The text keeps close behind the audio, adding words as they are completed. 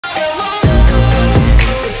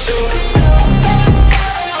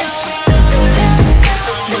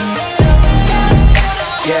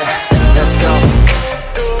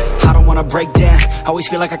breakdown. Always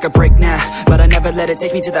feel like I could break now, but I never let it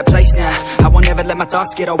take me to that place now. I won't ever let my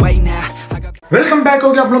thoughts get away now. Welcome back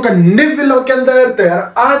हो गया आप लोगों का नए vlog के अंदर। तो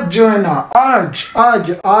यार आज जो है ना आज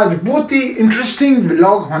बहुत ही इंटरेस्टिंग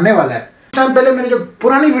व्लॉग होने वाला है। टाइम पहले मैंने जो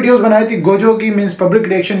पुरानी वीडियोस बनाई थी गोजो की मींस पब्लिक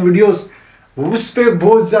रिएक्शन वीडियोस, उस पे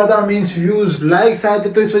बहुत ज्यादा मींस व्यूज लाइक्स आए थे,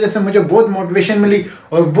 तो इस वजह से मुझे बहुत मोटिवेशन मिली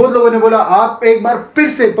और बहुत लोगों ने बोला आप एक बार फिर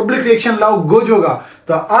से पब्लिक रिएक्शन लाओ गोजो का।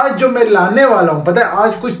 तो आज जो मैं लाने वाला हूँ पता है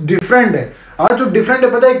आज कुछ डिफरेंट है। आज जो डिफरेंट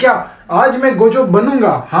है पता है क्या, आज मैं गोजो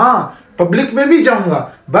बनूंगा। हाँ, पब्लिक में भी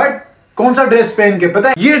जाऊंगा, बट कौन सा ड्रेस पहन के पता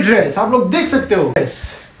है? ये ड्रेस आप लोग देख सकते हो,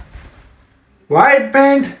 white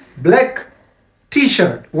pant black T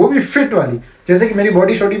shirt, वो भी फिट वाली, जैसे कि मेरी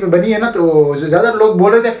बॉडी शॉडी पे बनी है ना। तो ज्यादा लोग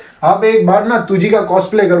बोल रहे थे आप एक बार ना तुझी का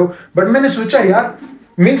कॉस्प्ले करो, बट मैंने सोचा यार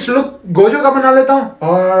मींस लुक गोजो का बना लेता हूँ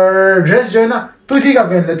और ड्रेस जो है ना तुझी का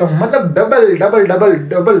पहन लेता हूँ, मतलब double double double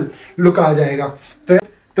double look आ जाएगा। तो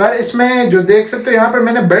यार इसमें जो देख सकते हो यहाँ पर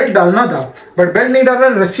मैंने बेल्ट डालना था, बट बेल्ट नहीं डाल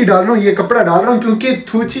रहा, रस्सी डाल रहा हूँ, ये कपड़ा डाल रहा हूँ क्योंकि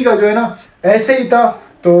थूची का जो है ना ऐसे ही था,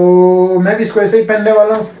 तो मैं भी इसको ऐसे ही पहनने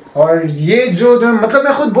वाला हूँ। और ये जो मतलब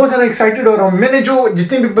मैं खुद बहुत ज्यादा एक्साइटेड हो रहा हूँ। मैंने जो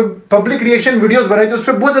जितनी भी पब्लिक रिएक्शन वीडियोस बनाई थी उस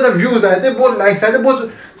पर बहुत ज्यादा व्यूज आए थे, बहुत लाइक्स आए थे, बहुत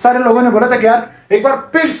सारे लोगों ने बोला था कि यार एक बार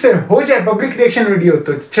फिर से हो जाए पब्लिक रिएक्शन वीडियो।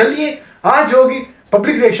 तो चलिए आज होगी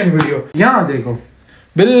पब्लिक रिएक्शन वीडियो। यहाँ देखो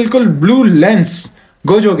बिल्कुल ब्लू लेंस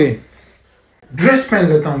गोजो के ड्रेस पहन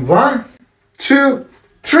लेता हूँ। 1 2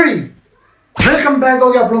 3 वेलकम बैक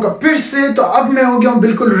हो गया आप लोगों का फिर से। तो अब मैं हो गया हूँ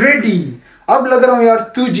बिल्कुल रेडी, अब लग रहा हूँ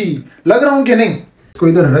यार तुझी, लग रहा हूँ कि नहीं। इसको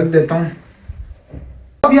इधर रख देता हूँ।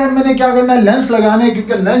 अब यार मैंने क्या करना है, लेंस लगाना है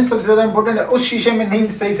क्योंकि लेंस सबसे ज्यादा इंपॉर्टेंट है। उस शीशे में नहीं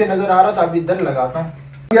सही से नजर आ रहा था, अब इधर लगाता हूँ।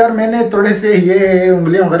 यार मैंने थोड़े से ये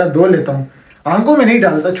उंगलियां वगैरह धो लेता हूँ, आंखों में नहीं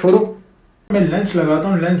डालता, छोड़ो। मैं लेंस लगाता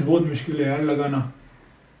हूँ, लेंस बहुत मुश्किल है यार लगाना।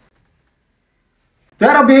 तो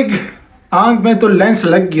यार अब एक आंख में तो लेंस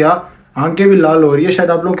लग गया, आंखें भी लाल हो रही है,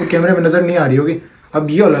 शायद आप लोगों को कैमरे में नजर नहीं आ रही होगी। अब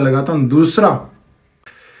ये वाला लगाता हूँ दूसरा,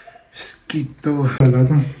 इसकी तो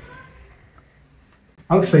लगाता हूँ।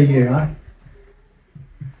 अब सही है यार।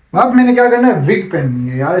 अब मैंने क्या करना है, विग पहननी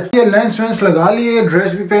है यार। ये लेंस वेंस लगा लिए,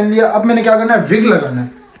 ड्रेस भी पहन लिया, अब मैंने क्या करना है, विग लगाना है।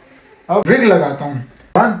 अब विग लगाता हूँ।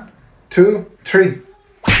 1 2 3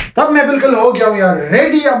 तब मैं बिल्कुल हो गया हूँ यार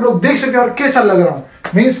रेडी। आप लोग देख सकते हो और कैसा लग रहा हूँ,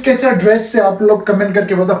 मीन्स कैसा ड्रेस से आप लोग कमेंट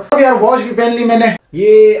करके बताओ। अब यार वॉच भी पहन ली मैंने,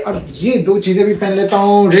 ये अब ये दो चीजें भी पहन लेता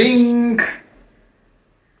हूँ, रिंग।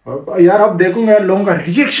 और यार अब देखूंगा यार लोगों का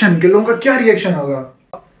रिएक्शन, के लोगों का क्या रिएक्शन होगा।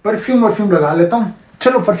 परफ्यूम लगा लेता हूँ,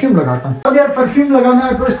 चलो परफ्यूम लगाता हूँ। अब यार परफ्यूम लगाना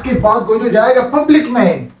है, फिर इसके बाद गोजो जाएगा पब्लिक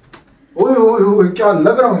में। ओए ओए ओए क्या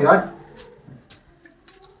लग रहा हूँ यार।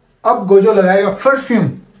 अब गोजो लगाएगा परफ्यूम।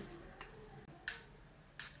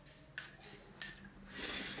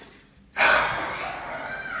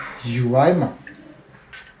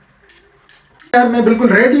 यार मैं बिल्कुल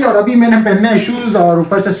रेडी और अभी मैंने पहनने हैं शूज और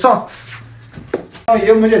ऊपर से सॉक्स।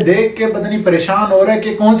 ये मुझे देख के पता नहीं परेशान हो रहा है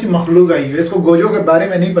कि कौन सी मखलूक आई है, इसको गोजो के बारे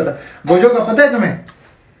में नहीं पता। गोजो का पता है तुम्हें?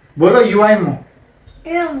 बोलो यूआईमो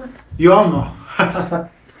यूआईमो।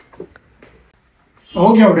 हो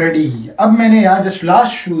गया रेडी। अब मैंने यार जस्ट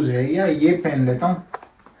लास्ट शूज रह गया, ये पहन लेता हूँ।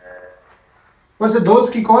 ऊपर से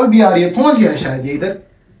दोस्त की कॉल भी आ रही है, पहुंच गया शायद ये इधर।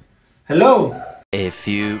 Hello. A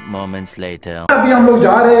few moments later. अभी हम लोग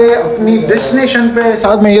जा रहे हैं अपनी डेस्टिनेशन पे,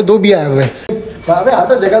 साथ में ये दो भी आए हुए हैं। अबे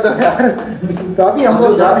आधा जगह तो यार। तो अभी हम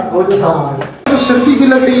लोग जा रहे हैं, तो सर्दी भी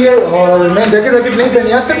लग रही है और मैं जैकेट वैकेट नहीं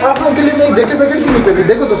पहनी यार। सिर्फ आप लोगों के लिए मैं जैकेट वैकेट भी नहीं पहनी।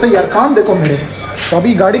 देखो तो सही यार, काम देखो मेरे। तो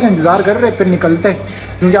अभी गाड़ी का इंतजार कर रहे हैं, फिर निकलते हैं,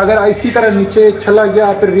 क्योंकि अगर इसी तरह नीचे चला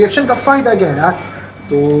गया फिर रिएक्शन का फायदा क्या है यार।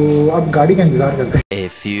 तो अब गाड़ी का इंतजार करते हैं। A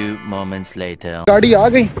few moments later. गाड़ी आ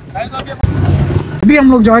गई। अभी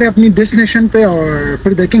हम लोग जा रहे हैं अपनी डेस्टिनेशन पे और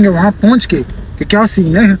फिर देखेंगे वहाँ पहुँच के कि क्या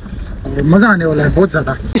सीन है, और मज़ा आने वाला है बहुत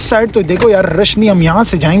ज़्यादा। इस साइड तो देखो यार रश नहीं, हम यहाँ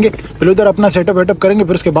से जाएंगे, फिर उधर अपना सेटअप वेटअप करेंगे,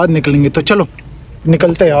 फिर उसके बाद निकलेंगे। तो चलो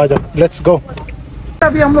निकलते हैं, आ जाओ, लेट्स गो।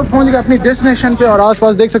 अभी हम लोग पहुँच गए अपनी डेस्टिनेशन पे और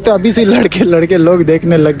आसपास देख सकते हो अभी से लड़के लोग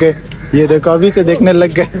देखने लग गए। ये देखो अभी से देखने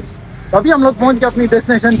लग गए। अभी हम लोग पहुँच गए अपनी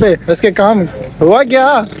डेस्टिनेशन पे। इसके काम हुआ क्या?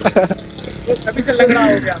 अभी से लंगड़ा हो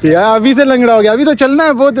गया यार, अभी से लंगड़ा हो गया। अभी तो चलना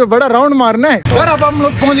है, बहुत बड़ा राउंड मारना है। और अब हम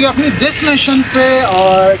लोग पहुंच गए अपनी डेस्टिनेशन पे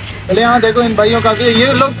और पहले यहाँ देखो इन भाइयों का,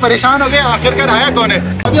 ये लोग परेशान हो गए आखिरकार आया कौन है।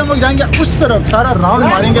 अभी हम लोग जाएंगे उस तरफ, सारा राउंड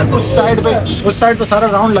मारेंगे उस साइड पे सारा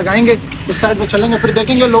राउंड लगाएंगे, उस साइड पे चलेंगे, फिर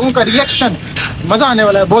देखेंगे लोगों का रिएक्शन। मजा आने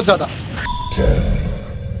वाला है बहुत ज्यादा। 10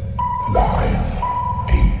 9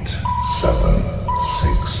 8 7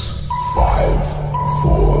 6 5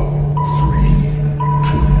 4 3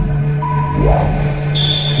 2 1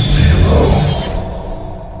 0।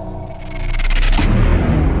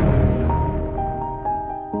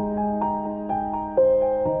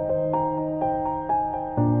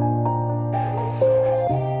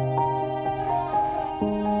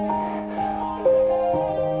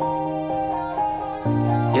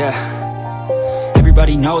 yeah.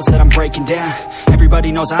 Everybody knows that I'm breaking down.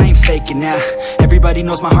 Everybody knows I ain't faking now. Everybody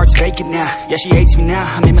knows my heart's vacant now. Yeah, she hates me now,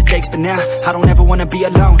 I made mistakes but now I don't ever wanna be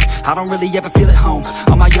alone. I don't really ever feel at home.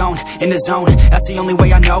 On my own, in the zone, that's the only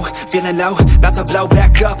way I know. Feeling low, about to blow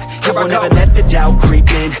back up. Here I never let the doubt creep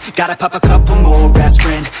in. Gotta pop a couple more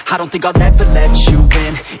aspirin. I don't think I'll ever let you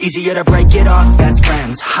in. Easier to break it off best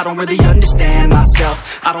friends. I don't really understand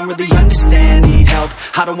myself. I don't really understand, need help.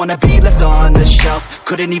 I don't wanna be left on the shelf.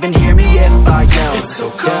 Couldn't even hear me if I yelled. It's so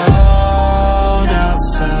cold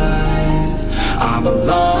outside. I'm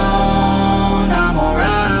alone, I'm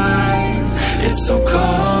alright. It's so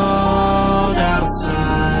cold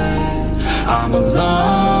outside. I'm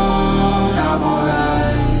alone, I'm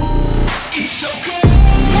alright. It's so cold.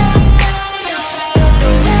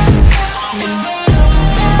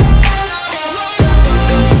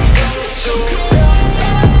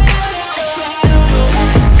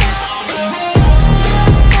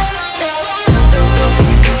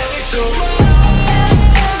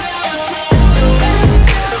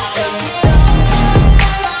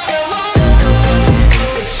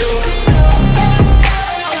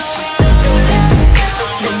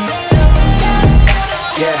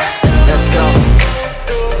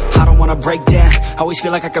 Break down, always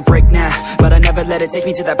feel like I could break now, but I never let it take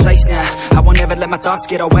me to that place now. I won't ever let my thoughts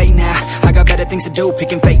get away now. I got better things to do,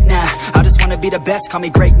 picking fate now. I just wanna be the best, call me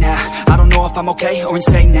great now. I don't know if I'm okay or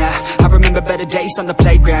insane now. I remember better days on the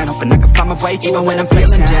playground, hoping I can find my way. Even when I'm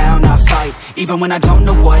feeling down, I fight. Even when I don't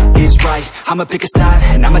know what is right, I'ma pick a side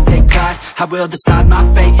and I'ma take pride. I will decide my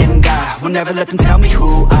fate and I will never let them tell me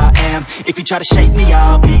who I am. If you try to shake me,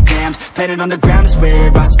 I'll be damned. Planet on the ground is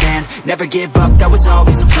where I stand. Never give up, that was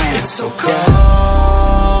always the plan. It's so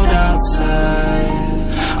cold outside.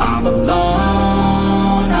 I'm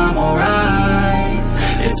alone, I'm alright.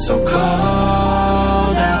 It's so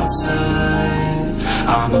cold outside.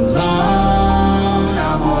 I'm alone,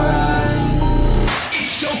 I'm alright.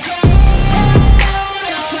 It's so cold.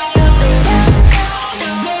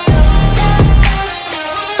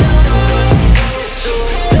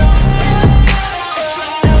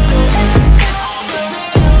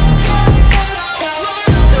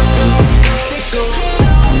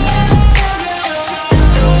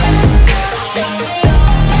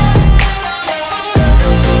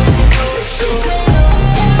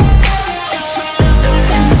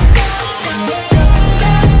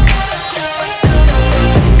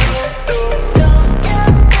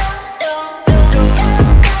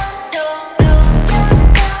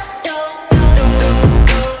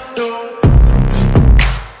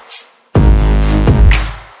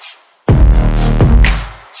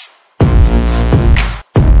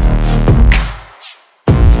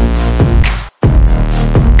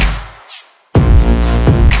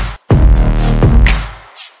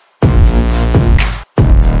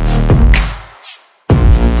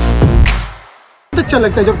 अच्छा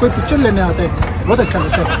लगता है जब कोई picture लेने आता है, बहुत अच्छा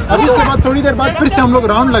लगता है। अभी इसके बाद थोड़ी देर बाद फिर से हम लोग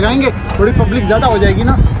राउंड लगाएंगे, थोड़ी पब्लिक ज़्यादा हो जाएगी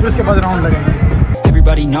ना, फिर उसके बाद राउंड लगाएंगे।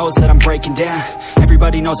 Everybody knows that I'm breaking down.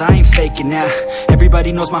 Everybody knows I ain't faking now.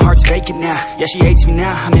 Everybody knows my heart's vacant now. Yeah, she hates me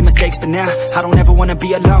now, I made mistakes but now I don't ever wanna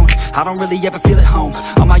be alone. I don't really ever feel at home.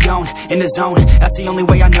 On my own, in the zone, that's the only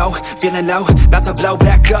way I know. Feeling low, about to blow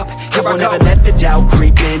back up. Here I never let the doubt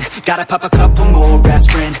creep in. Gotta pop a couple more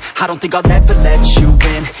aspirin. I don't think I'll ever let you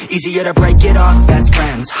in. Easier to break it off best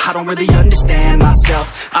friends. I don't really understand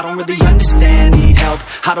myself. I don't really understand, need help.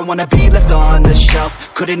 I don't wanna be left on the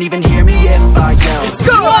shelf. Couldn't even hear me if I yelled. Let's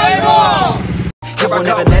go! Here I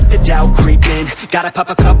never let the doubt creep in. Gotta pop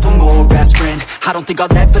a couple more aspirin. I don't think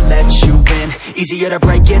I'll ever let you in. Easier to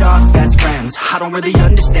break it off best friends. I don't really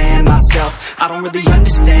understand myself. I don't really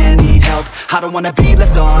understand, need help. I don't wanna be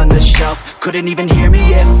left on the shelf. Couldn't even hear me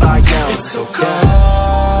if I yelled. It's so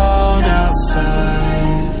cold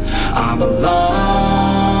outside. I'm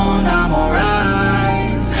alone, I'm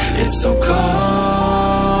alright. It's so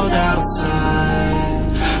cold outside.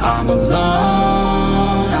 I'm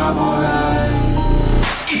alone, I'm alright.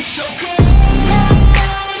 It's so cold.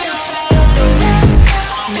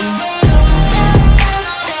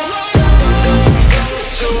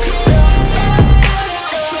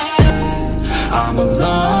 I'm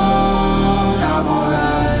alone, I'm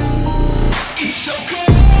alright. It's so cold.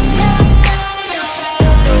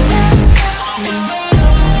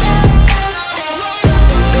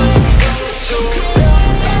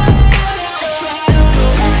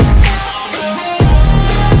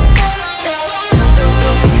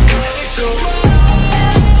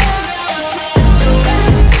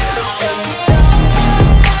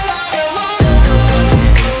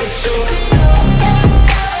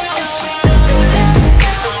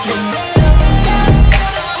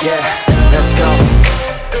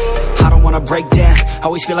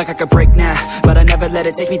 Always feel like I could break now, but I never let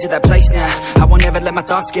it take me to that place now. I won't ever let my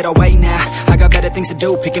thoughts get away now. I got better things to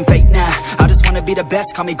do, picking fate now. I just wanna be the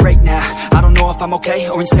best, call me great now. I don't know if I'm okay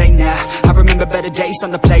or insane now. I remember better days on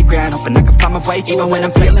the playground, hoping I can find my way even when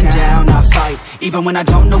I'm feeling down. I fight, even when I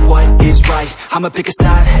don't know what is right. I'ma pick a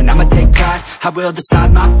side, and I'ma take pride. I will decide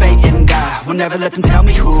my fate, and I will never let them tell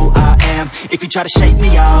me who I am. If you try to shape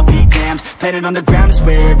me, I'll be damned. Planet on the ground is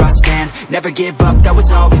where I stand. Never give up, that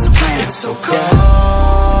was always the plan. It's so cold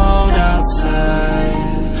outside,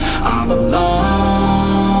 I'm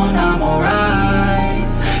alone, I'm alright.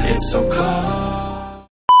 It's so cold.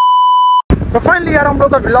 तो finally यार हम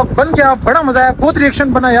लोग का vlog बन गया, बड़ा मजा आया, बहुत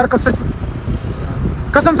रिएक्शन बना यार,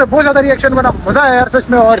 कसम से बहुत ज्यादा रिएक्शन बना, मजा आया यार सच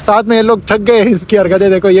में। और साथ में ये लोग थक गए, इसकी हरकतें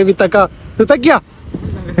देखो, ये भी थका। तो थक गया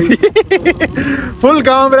फुल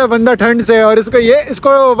काम रहा बंदा ठंड से। और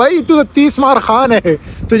इसको भाई तू तो 30 मार खान है,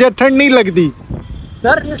 तुझे ठंड नहीं लगती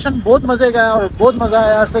यार। रिएक्शन बहुत मजे का है और बहुत मजा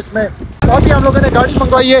आया यार सच में। तो अभी हम लोगों ने गाड़ी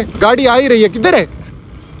मंगवाई है, गाड़ी आ ही रही है। किधर है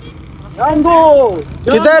यंगो?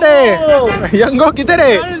 किधर है यंगो? किधर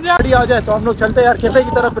है? गाड़ी आ जाए तो हम लोग चलते यार कैफे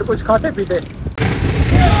की तरफ, फिर कुछ खाते पीते।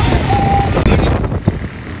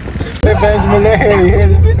 फैंस मिले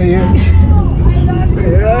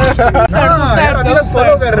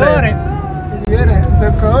फॉलो कर रहे हैं। ये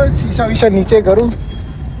रहे शीशा वीशा नीचे करूं।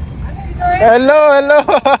 हेलो हेलो,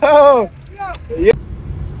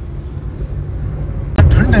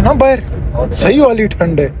 ठंड है ना बाहर, सही वाली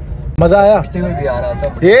ठंड है, मजा आया।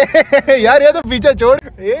 ये यार ये तो पीछे छोड़।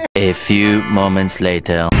 A few moments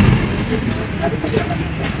later.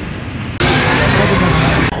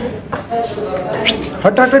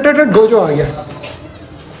 हट हट हट हट, गोजो आ गया।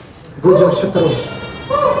 गोजो शत्रु,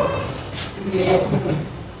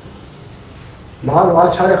 बाल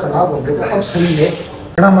सारे खराब हो गए थे, अब सही है,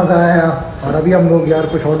 बड़ा मजा आया। और अभी हम लोग यार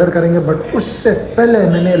कुछ ऑर्डर करेंगे, बट उससे पहले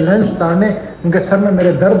मैंने लेंस उतारने, क्योंकि सर में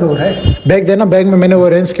मेरे दर्द हो रहा है। बैग देना, बैग में मैंने वो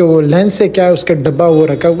लेंस के, वो लेंस से क्या है उसका डब्बा वो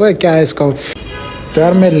रखा हुआ है, क्या है इसका। तो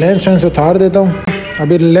यार मैं लेंस उतार देता हूँ।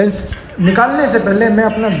 अभी लेंस निकालने से पहले मैं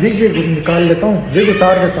अपना विग निकाल लेता हूँ, विग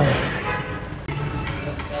उतार देता हूँ।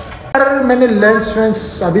 यार मैंने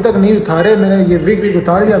लेंस अभी तक नहीं उतारे, मैंने ये विग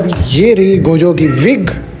उतार लिया। अभी ये रही गोजो की विग।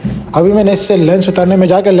 अभी मैंने इससे लेंस उतारने में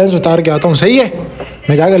जाकर लेंस उतार के आता हूँ। सही है,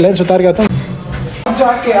 मैं जाकर लेंस उतार के आता हूँ।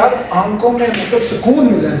 जाके यार आंखों में मतलब सुकून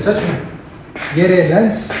मिला है सच में। ये रहे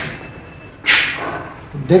लेंस,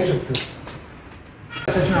 देख सकते हो,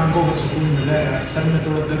 सच में आंखों को सुकून मिला है यार। सर में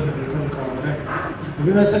थोड़ा दर्द हल्का हो रहा है।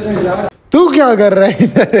 अभी मैं सच में यार, तू क्या कर रहा है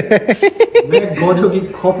इधर? मैं गोजो की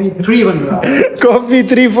कॉपी 3 बन रहा हूँ। कॉपी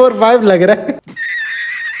 3 4 5 लग रहा है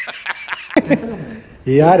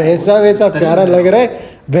यार, ऐसा वैसा प्यारा लग रहा है,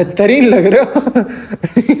 बेहतरीन लग रहे हो।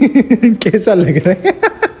 कैसा लग रहा है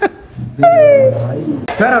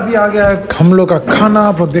यार? अभी आ गया हम लोग का खाना,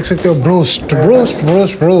 आप लोग देख सकते हो। Broast broast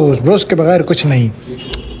broast broast broast के बगैर कुछ नहीं।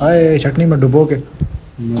 आए चटनी में डुबो के,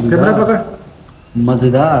 कैमरा पकड़,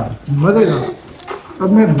 मजेदार मजेदार।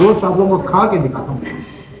 अब मैं ब्रोस्ट आप लोगों को खा के दिखाता हूँ।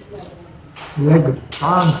 लेग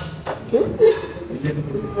टांग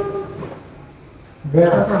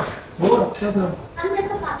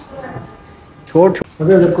छोड़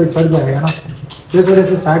अभी अगर कोई चढ़ जाएगा ना, इस वजह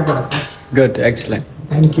से साइड पर रखता हूँ। गुड, एक्सीलेंट,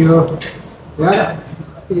 थैंक यू यार।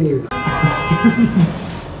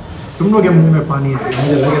 तुम लोग के मुंह में पानी है,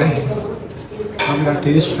 मुझे लग रहा है। हम यार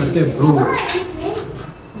टेस्ट करते ब्रो।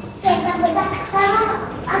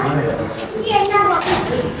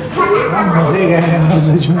 मजे गए यार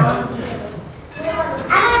सच में।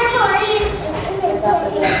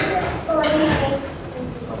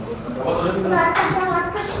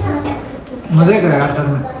 मजे गए यार सर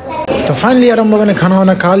में। तो फाइनली यार हम लोगों ने खाना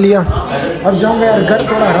वाना खा लिया। अब जाऊंगा यार घर,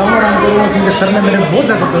 थोड़ा आराम करूंगा, क्योंकि सर में मेरे बहुत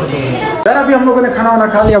ज्यादा दर्द हो रहा है यार। अभी हम लोगों ने खाना वाना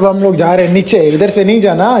खा लिया, अब हम लोग जा रहे हैं नीचे। इधर से नहीं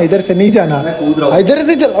जाना, इधर से नहीं जाना, इधर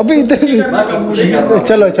से चल। अभी इधर से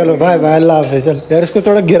चलो चलो, बाय बाय, अल्लाह हाफिज़। चल यार इसको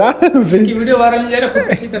थोड़ा गिरा, वीडियो वायरल जा रहा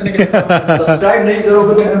है, करने के सब्सक्राइब नहीं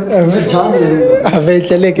करोगे तो मैं जान ले लूंगा। अबे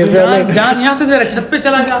चले के पहले जान यहां से जरा छत पे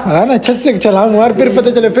चला जा। हां ना, छत से चलाऊंगा और फिर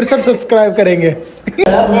पता चले फिर सब सब्सक्राइब करेंगे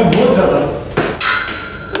यार। मैं बहुत ज्यादा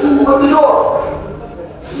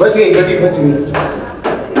बच गई, गड्डी बच गई।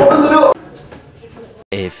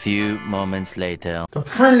 A few moments later. तो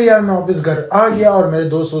फाइनली यार मैं वापस घर आ गया और मेरे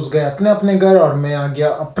दोस्त गए अपने अपने घर और मैं आ गया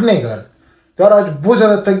अपने घर। तो यार आज बहुत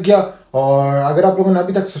ज्यादा थक गया। और अगर आप लोगों ने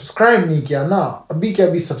अभी तक सब्सक्राइब नहीं किया ना, अभी के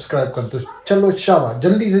अभी सब्सक्राइब कर दो। चलो शाबाश,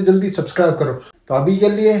 जल्दी से जल्दी सब्सक्राइब करो। तो अभी के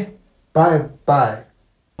लिए बाय बाय।